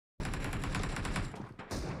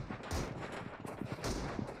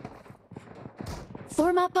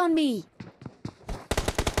Form up on me.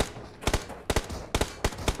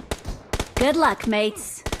 Good luck, mates.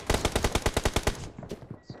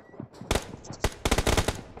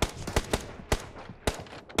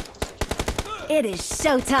 It is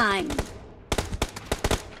showtime.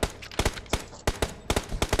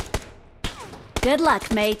 Good luck,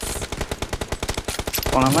 mates.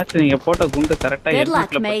 போன match நீங்க போட்ட குண்டு கரெக்டா Good luck,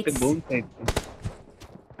 ஹெல்மெட்ல பட்டு mates. பவுன்ஸ் ஆயிடுச்சு.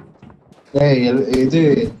 இது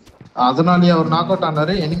அதனாலயே அவர் நாக் அவுட்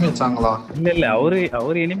ஆனாரு. எனிமி வச்சாங்களா? இல்ல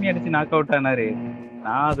அவரு எனிமி அடிச்சு நாக் அவுட் ஆனாரு.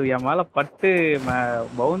 நான் அது என் மேல பட்டு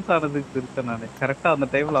பவுன்ஸ் ஆனதுக்கு இருக்கேன் நானு. கரெக்டா அந்த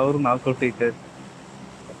டைம்ல அவரும் நாக் அவுட் ஆயிட்டாரு.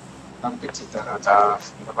 தப்பிச்சிட்டேன் ராஜா.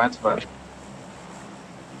 இந்த மேட்ச் பாரு.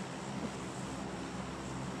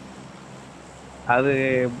 அது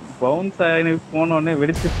பவுன்ஸ் ஆகி போனோடனே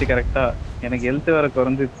வெடிச்சிருச்சு கரெக்டா. எனக்கு ஹெல்த் வேற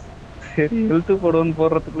குறைஞ்சிச்சு. சரி ஹெல்த் போடுவோன்னு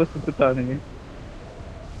போடுறதுக்குள்ள சுத்துட்டானுங்க.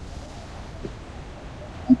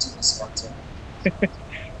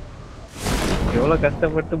 எவ்வளவு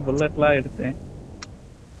கஷ்டப்பட்டு புல்லட்லாம் எடுத்தேன்.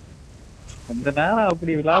 கொஞ்ச நேரம்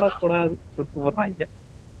அப்படி விளையாடக்கூடாது. சுத்து போடுறாங்க.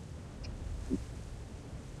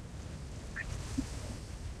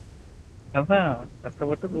 அதான்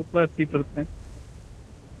கஷ்டப்பட்டு லூப்ல அடிச்சிட்டு இருந்தேன்.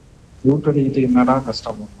 லூட் அடிக்கிட்டு என்னடா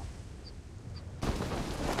கஷ்டம்?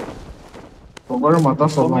 புகழ்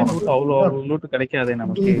தான் சொல்லுவாங்க. அவ்வளவு லூட் கிடைக்காதே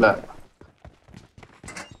நமக்கு. இல்ல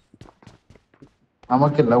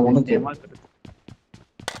நமக்கு இல்ல உனக்கு.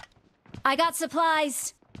 I got supplies.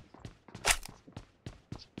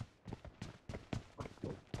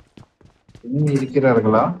 இனி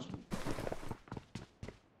இருக்கிறார்களா?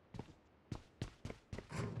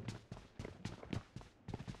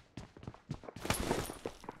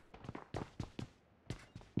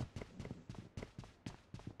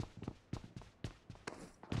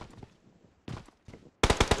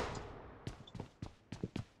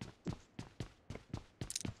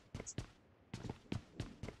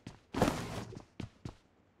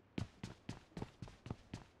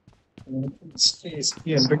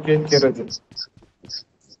 என்று கேட்கிறது.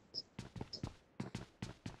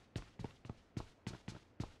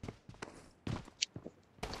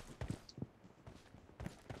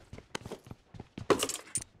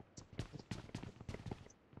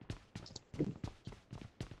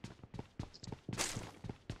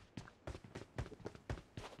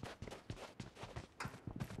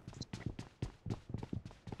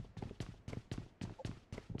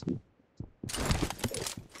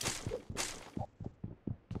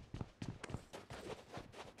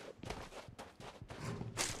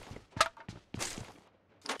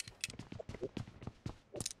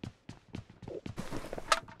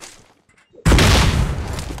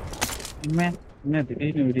 என்ன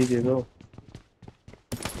திடீர்னு விடியுது ஏதோ.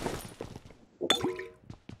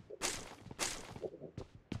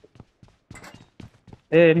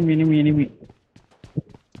 இனிமி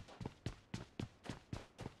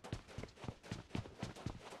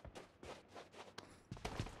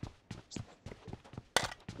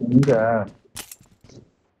இங்க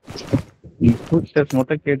ஃபுட்ஸ்டெப்ஸ்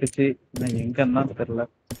மட்டும் கேட்டுச்சு. எங்கன்னா தெரியல.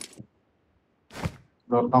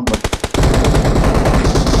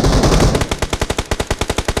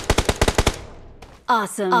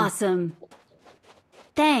 Awesome.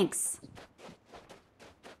 Thanks.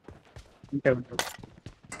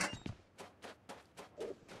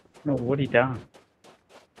 ஓடிட்டான்.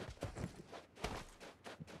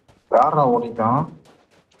 யாரா ஓடிட்டான்?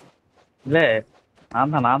 இல்ல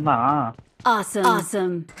நான் தான்.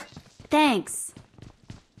 Awesome. Thanks.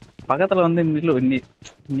 பக்கத்துல வந்து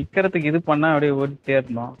நிக்கிறதுக்கு இது பண்ணா அப்படியே ஓடிட்டே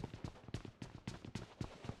இருந்தோம்.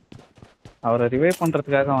 அவரை ரிவைவ்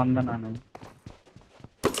பண்றதுக்காக வந்தேன் நானு.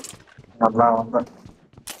 நல்லா வந்தேன்.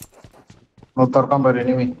 நூத்தர்க்கம் பாரு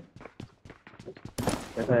எனிமி.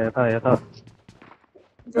 ஏதா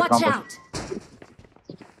Watch out.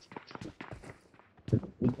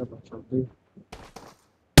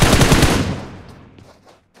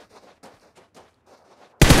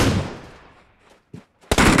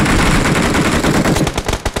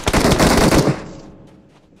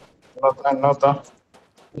 இன்னொருத்தன்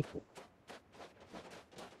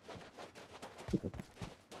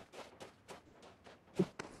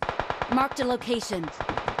Marked a location.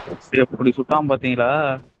 எப்படி சுட்டான் பாத்தீங்களா?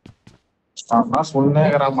 நான்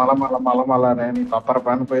சொன்னேங்கிற மலை நீ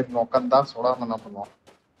பப்பரப்பான்னு போயிட்டு உட்காந்தா சுடாம என்ன பண்ணுவோம்.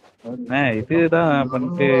 இதுதான்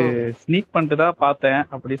பண்ணிட்டு ஸ்னீக் பண்ணிட்டு தான் பார்த்தேன்.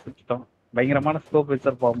 அப்படியே சுட்டுட்டோம். பயங்கரமான ஸ்கோப்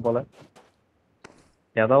வச்சிருப்போம் போல.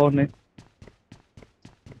 ஏதோ ஒண்ணு.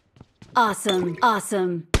 Awesome.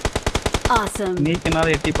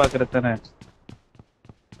 ஸ்னீக்னால எட்டி பாக்குறது தானே.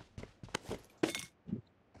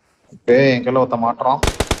 எங்கெல்லாம் ஒருத்த மாட்டுறோம்.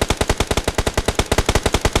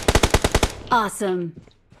 Awesome.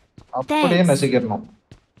 அப்படியே Thanks. நசிக்கிறணும்.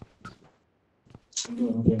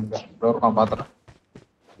 bro நான் பாத்துறேன்.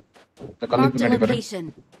 இந்த கல்லு Marked a பின்னாடி பாரு. location.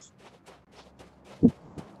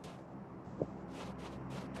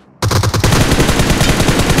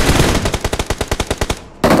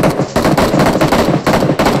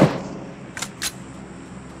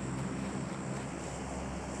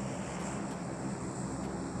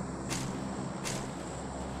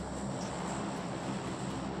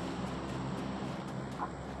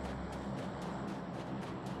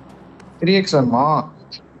 த்ரீ எக்ஸ் வேணுமா?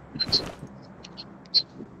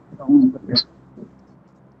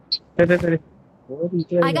 சரி சரி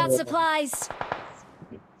ஓடிட்டே I got இருக்காங்க. supplies.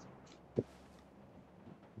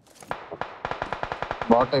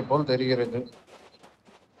 பாட்டை போல் தெரிகிறது.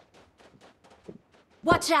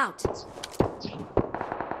 Watch out.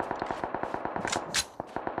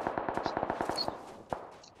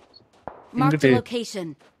 Marked a இங்கிட்டு. location.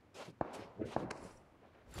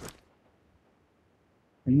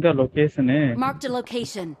 எங்க location? Marked a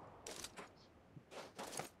location.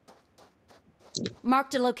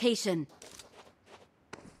 Marked a location.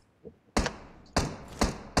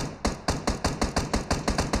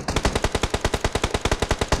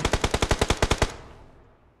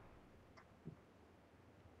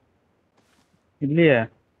 இல்லையே.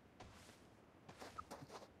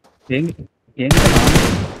 எங்க எங்கண்ணா?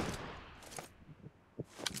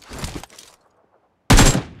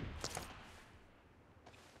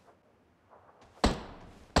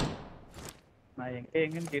 நான்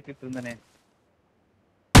எங்கன்னு கேட்டுட்டு இருந்தேனே.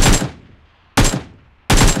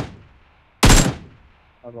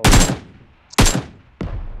 Hello.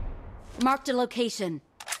 Marked a location.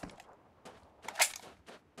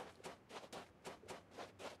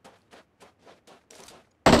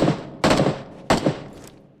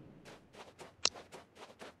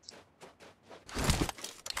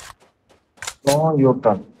 No you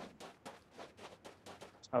turn.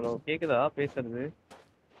 Hello கேக்குதா பேசுறது?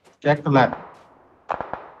 கேட்கல.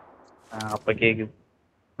 அப்ப கேக்குது.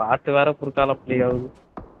 பாட்டு வேற குறுக்கால ப்ளே ஆகுது.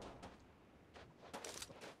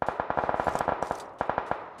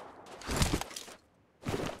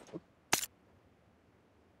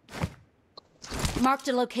 Marked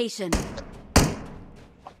a location.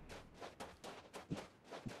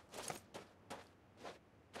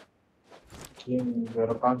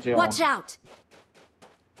 Watch out.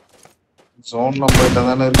 ஜோன்ல போயிட்டா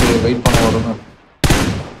தானே இருக்கு. வெயிட் பண்ண வருங்க.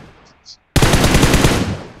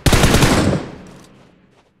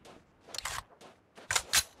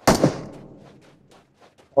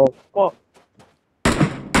 அப்பா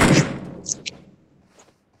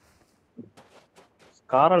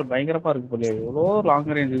காரல் பயங்கரமா இருக்கு போலியா. எவ்வளோ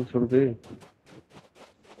லாங் ரேஞ்ச் சொல்லுது.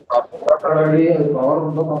 பவர்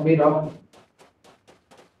ரொம்ப கம்மி தான்.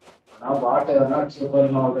 ஆனா பாட்டு எதனா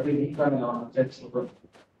சூப்பர் ஆல்ரெடி வீக் ஆனது சூப்பர்.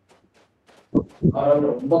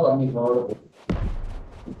 ரொம்ப கம்மி பவர்.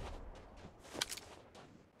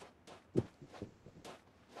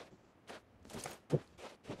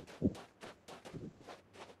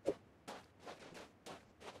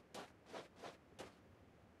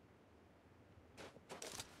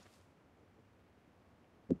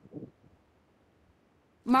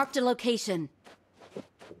 Marked a location.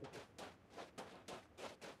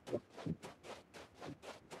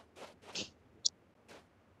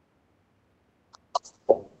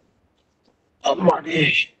 அம்மாடி.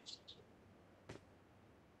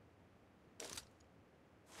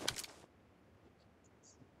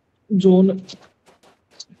 ஜோன்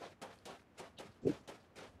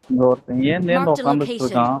இங்க ஒருத்தன் ஏன் Marked a உட்காந்துட்டு location.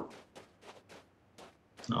 இருக்கான்.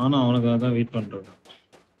 நானும் அவனுக்காக தான் வெயிட் பண்றேன்.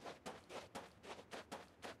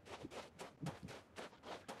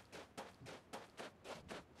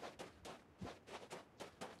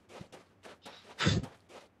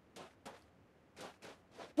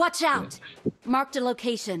 Watch out. Marked a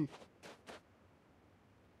location.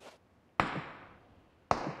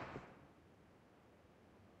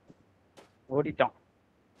 ஓடிட்டான்.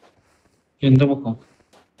 எந்த பக்கம்?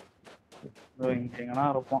 இங்க எங்கன்னா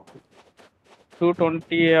இருப்பான்.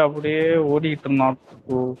 220 அப்படியே ஓடிட்டு இருந்தான்.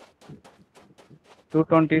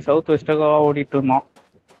 220 சவுத் வெஸ்டகா ஓடிட்டு இருந்தான்.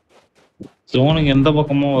 ஜோனுக்கு எந்த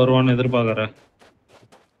பக்கமோ வருவான்னு எதிர்பார்க்கற?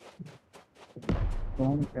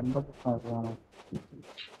 எந்த பக்கம் இருக்கான்?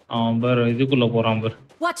 அவன் பேர் இதுக்குள்ள போறான் பேர்.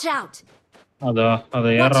 Watch out. அத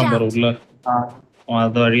ஏறான் பேர் உள்ள. அவன்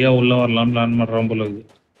அது வழியா உள்ள வரலாம்னு பிளான் பண்றான் போல இருக்கு.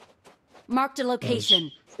 Marked a location.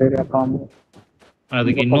 சரி அக்கா.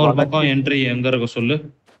 அதுக்கு இன்னொரு பக்கம் என்ட்ரி எங்க இருக்கு சொல்லு.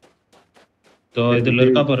 இதுல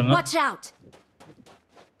இருக்கா பாருங்க. Watch out.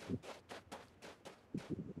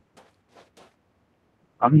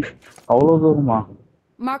 அவ்வளவு தூரமா?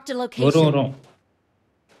 Marked a location. வரும்.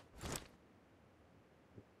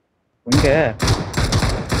 எங்க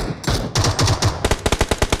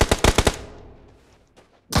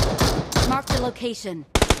Marked a location.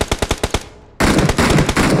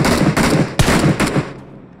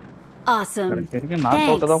 Awesome. சரிங்க நாக்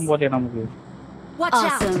அவுட் தான் போதே நமக்கு. Watch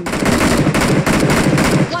awesome. Out.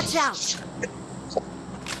 Watch out.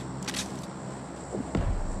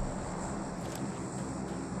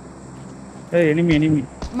 Hey, enemy.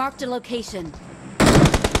 Marked a location.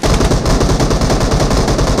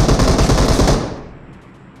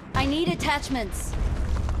 I need attachments.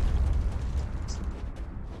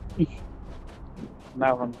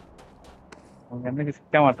 நான் அவங்க என்னக்கு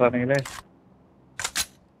சிக்க மாட்டானுங்களே.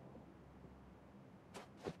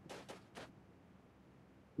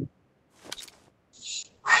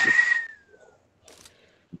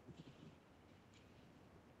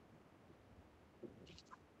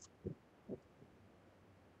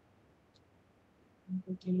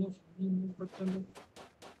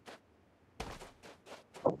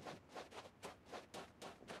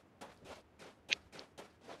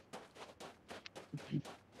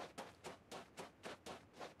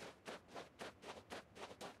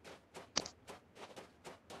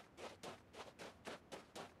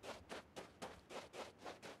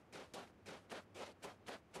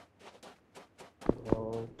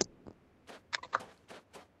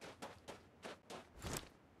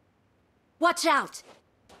 Watch out!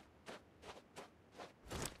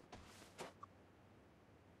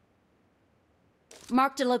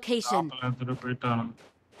 Marked a location.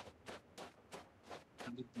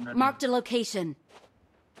 Marked a location.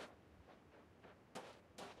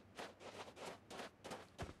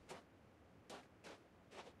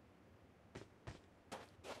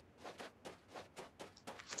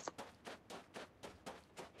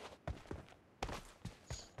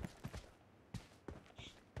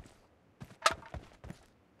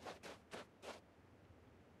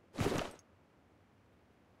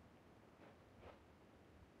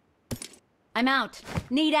 I'm out.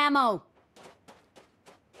 Need ammo.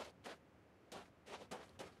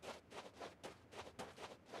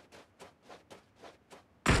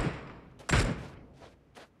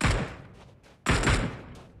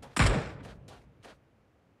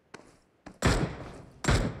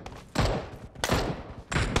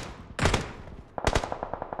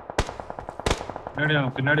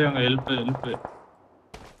 பின்னாடி வாங்க ஹெல்ப்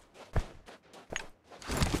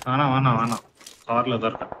வேணாம் கார்ல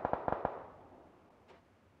தான் இருக்கேன்.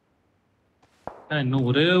 இன்னும்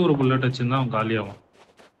ஒரே ஒரு புல்லட் வச்சிருந்தா அவன் காலியாகும்.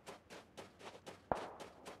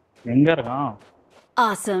 எங்க இருக்கான்?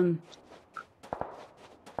 Awesome.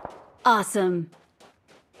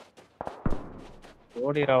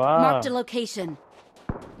 ஓடிரவா. Marked a location.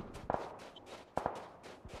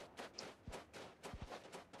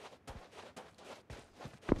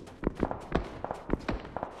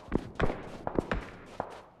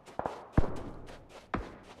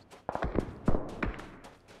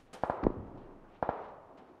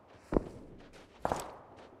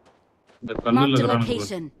 Marked a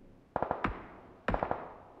location.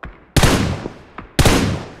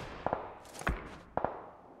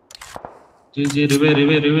 G ரிவே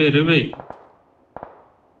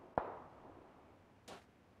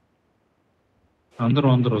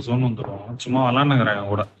வந்துரும் சோன் வந்துரும். சும்மா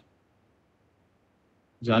விளாண்டுங்கிறேன் கூட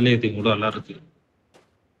ஜாலியா கூட விளாடுறது.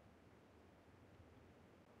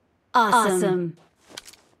 Awesome.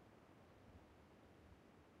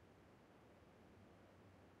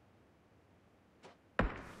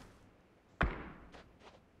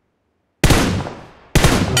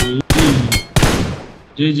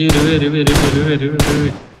 जी रिवे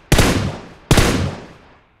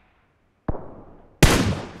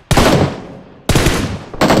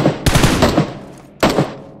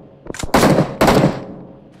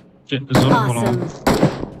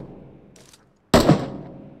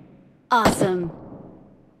Awesome.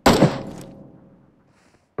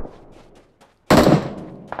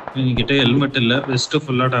 என்கிட்ட ஹெல்மெட் இல்ல, வெஸ்ட்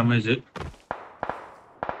ஃபுல்லா டேமேஜ்.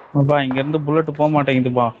 அப்பா இங்க இருந்து புல்லட் போக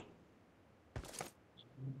மாட்டேங்குதுப்பா.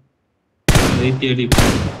 தேடி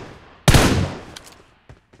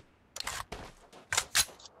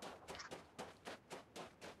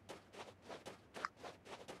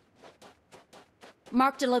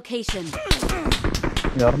Marked a location.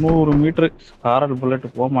 200 metre Karl bullet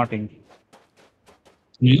போக மாட்டேங்குது.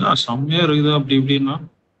 நீங்க செம்மையா இருக்குது அப்படி இப்படின்னா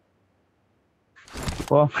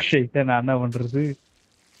நான் என்ன பண்றது?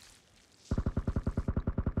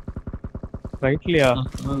 ரைட்லயா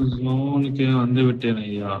ஜோனுக்கு வந்து விட்டேன்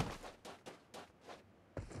ஐயா.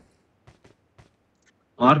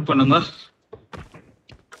 மார்க் பண்ணுங்க.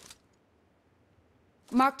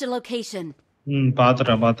 Marked a location.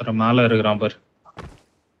 பாத்துறேன் மேல இருக்கிறான் பாரு.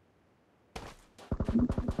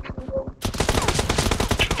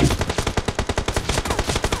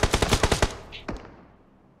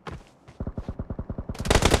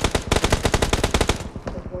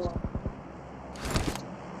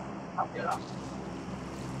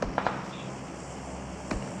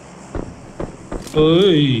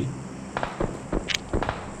 ஓய்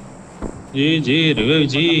G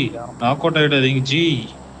G knock out ஆயிடாதீங்க G.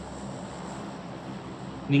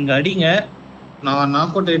 நீங்க அடிங்க, நான்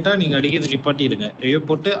நாக் அவுட் ஆயிட்டா நீங்க அடிக்கிறது நிப்பாட்டிடுங்க. ரிவ்யூ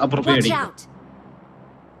போட்டு அப்புறம் போய் Watch அடிங்க. out!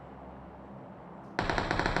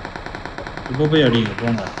 இப்போ போய் அடிங்க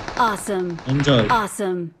போங்க. Awesome! என்ஜாய்.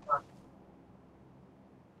 Awesome!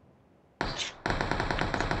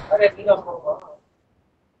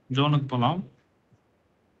 ஜோனுக்கு போலாம்.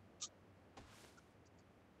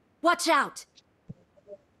 Watch out!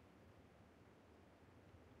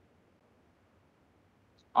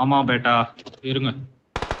 ஆமா பேட்டா இருங்க.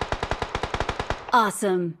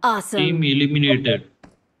 Awesome! Team Awesome! Eliminated.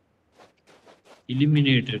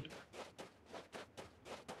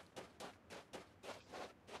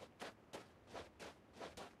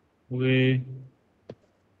 Okay.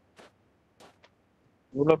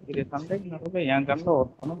 இவ்வளவு பெரிய சண்டைக்கு நடுவில் என் கண்ணில்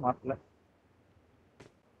ஒருத்தனும் மாட்டல.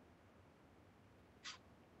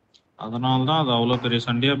 அதனாலதான் அது அவ்வளவு பெரிய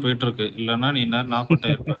சண்டையா போயிட்டு இருக்கு. இல்லன்னா நீ நேரம் நாக் அவுட்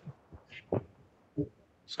ஆயிருப்ப.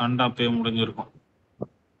 சண்டை அப்பயே முடிஞ்சிருக்கும்.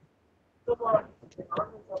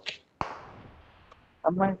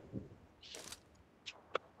 அம்மா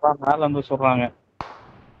மேல வந்து சொல்றாங்க.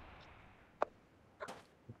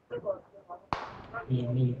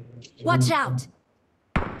 Watch out!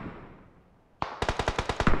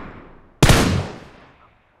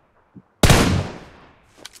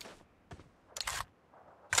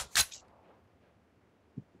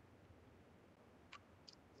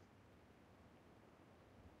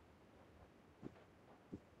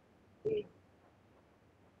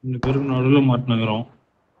 இந்த பேருக்கு நடுவில் மாட்டினுக்கிறோம்.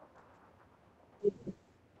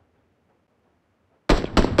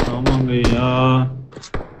 ஆமாங்க ஐயா.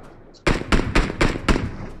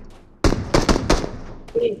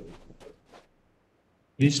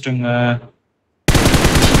 வீசிட்டங்க.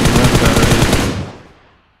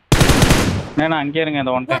 அங்கே இருங்க,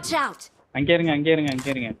 இந்த ஒன் Watch out! அங்கே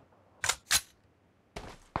இருங்க.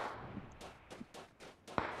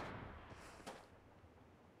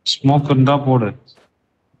 ஸ்மோக் இருந்தா போடு.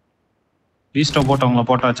 வீஸ்ட போட்டவங்கள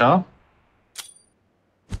போட்டாச்சா?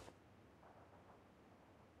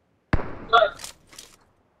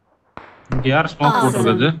 இங்க யார் ஸ்மோக்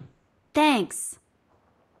போட்டுருக்குது? Thanks!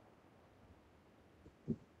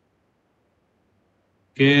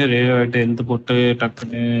 ரேவாயிட்ட எழுத்து போட்டு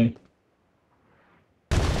டக்குன்னு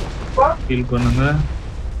ஃபீல் பண்ணுங்க.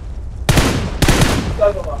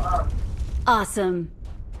 Awesome!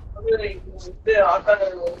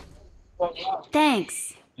 Thanks!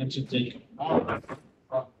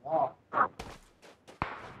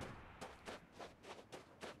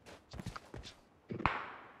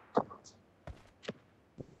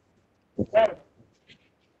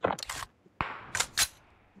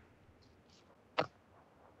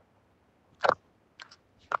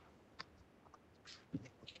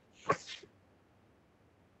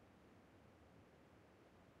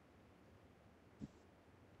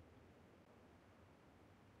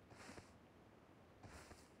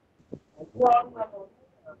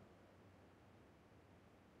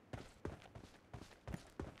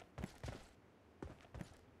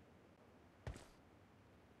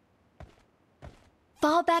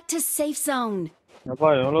 Fall back to safe zone. எப்பா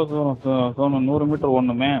எவ்வளவு தூரம் 100 மீட்டர்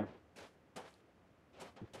ஒண்ணுமே.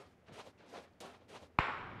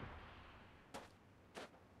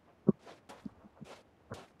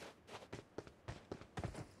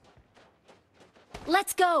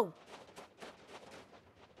 Let's go!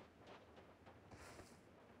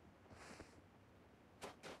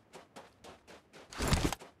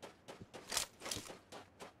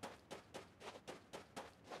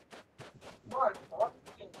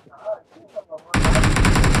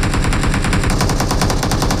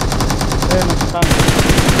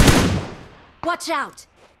 Watch out!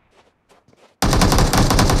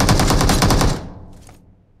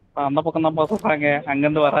 அந்த பக்கம் தான் சொல்றாங்க,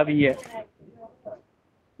 அங்கிருந்து வராதீங்க.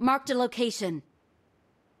 Marked a location.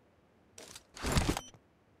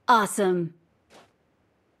 Awesome!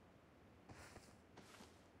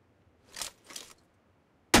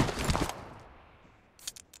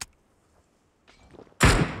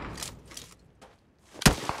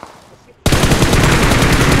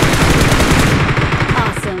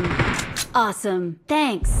 Awesome!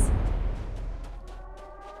 Thanks!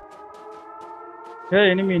 Hey,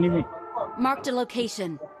 enemy! Marked a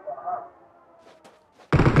location.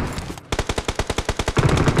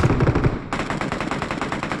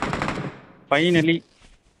 Finally!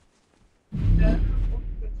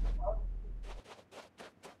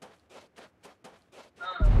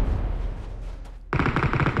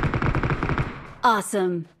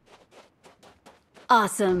 Awesome!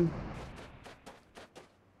 Awesome.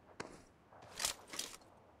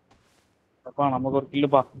 அப்பா நமக்கு ஒரு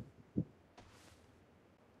கில்லுப்பா.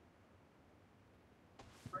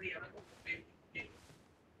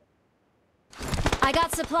 I got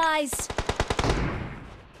supplies.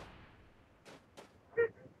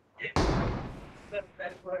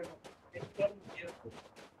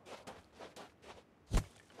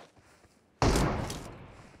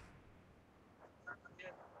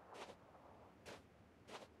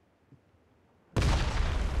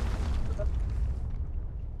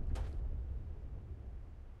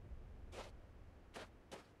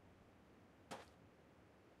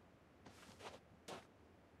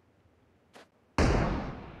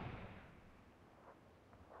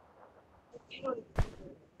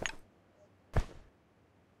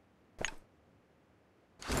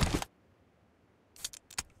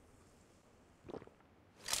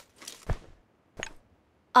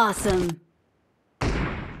 Awesome.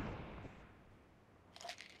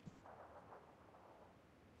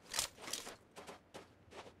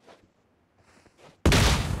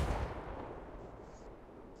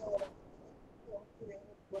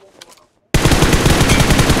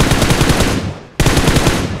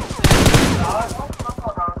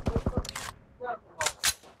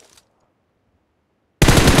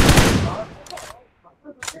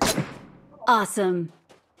 Awesome.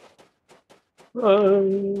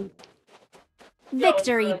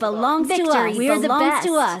 Victory belongs to us. We're the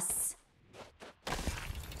best.